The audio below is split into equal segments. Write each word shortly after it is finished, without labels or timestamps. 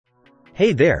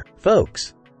Hey there,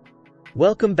 folks!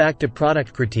 Welcome back to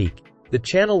Product Critique, the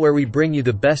channel where we bring you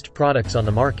the best products on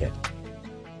the market.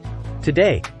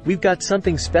 Today, we've got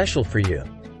something special for you.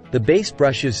 The Base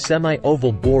Brush's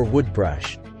semi-oval boar wood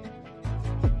brush.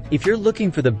 If you're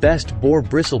looking for the best boar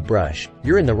bristle brush,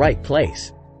 you're in the right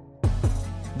place.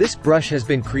 This brush has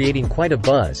been creating quite a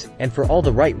buzz, and for all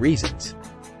the right reasons.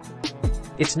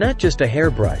 It's not just a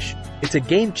hairbrush, it's a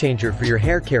game changer for your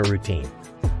hair care routine.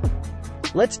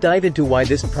 Let's dive into why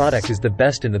this product is the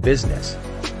best in the business.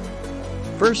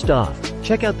 First off,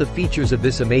 check out the features of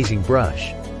this amazing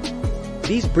brush.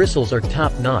 These bristles are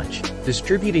top-notch,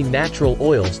 distributing natural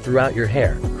oils throughout your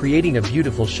hair, creating a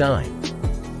beautiful shine.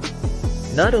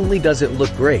 Not only does it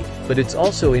look great, but it's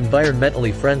also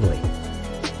environmentally friendly.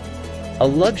 A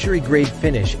luxury-grade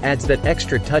finish adds that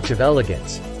extra touch of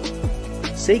elegance.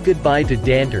 Say goodbye to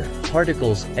dander,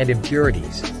 particles, and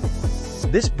impurities.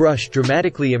 This brush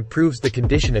dramatically improves the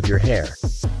condition of your hair.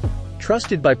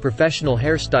 Trusted by professional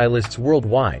hairstylists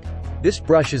worldwide, this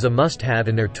brush is a must-have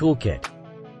in their toolkit.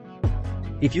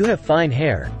 If you have fine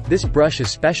hair, this brush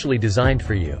is specially designed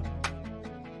for you.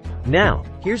 Now,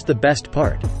 here's the best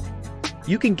part.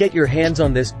 You can get your hands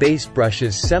on this Base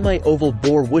Brush's semi-oval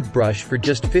boar wood brush for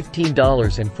just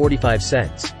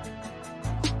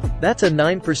 $15.45. That's a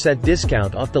 9%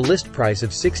 discount off the list price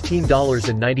of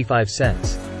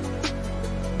 $16.95.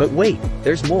 But wait,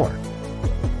 there's more.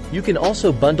 You can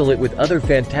also bundle it with other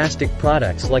fantastic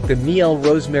products like the Miel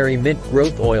Rosemary Mint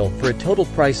Growth Oil for a total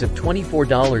price of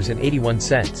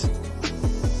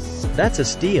 $24.81. That's a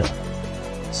steal.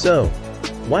 So,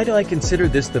 why do I consider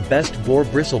this the best boar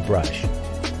bristle brush?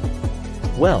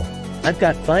 Well, I've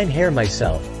got fine hair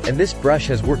myself, and this brush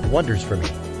has worked wonders for me.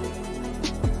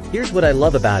 Here's what I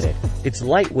love about it: it's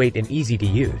lightweight and easy to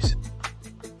use.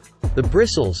 The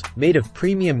bristles, made of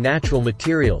premium natural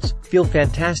materials, feel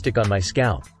fantastic on my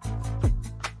scalp.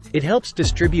 It helps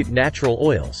distribute natural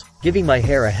oils, giving my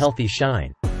hair a healthy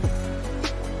shine.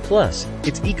 Plus,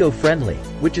 it's eco-friendly,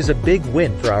 which is a big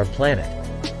win for our planet.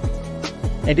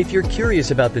 And if you're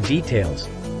curious about the details,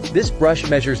 this brush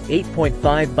measures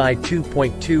 8.5 by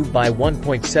 2.2 by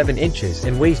 1.7 inches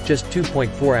and weighs just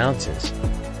 2.4 ounces.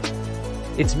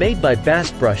 It's made by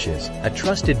Base Brushes, a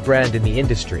trusted brand in the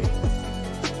industry.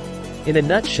 In a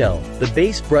nutshell, the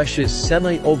Base Brush's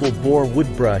semi-oval boar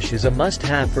wood brush is a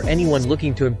must-have for anyone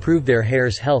looking to improve their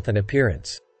hair's health and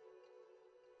appearance.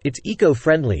 It's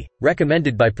eco-friendly,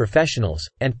 recommended by professionals,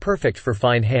 and perfect for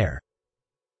fine hair.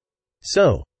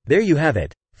 So, there you have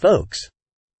it, folks.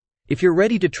 If you're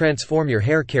ready to transform your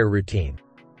hair care routine,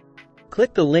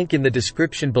 click the link in the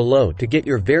description below to get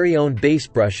your very own Base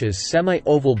Brush's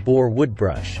semi-oval boar wood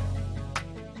brush.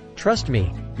 Trust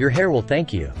me, your hair will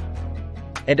thank you.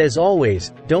 And as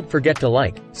always, don't forget to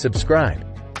like, subscribe,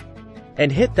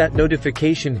 and hit that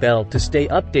notification bell to stay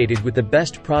updated with the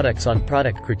best products on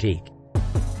Product Critique.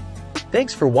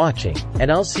 Thanks for watching,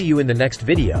 and I'll see you in the next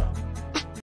video.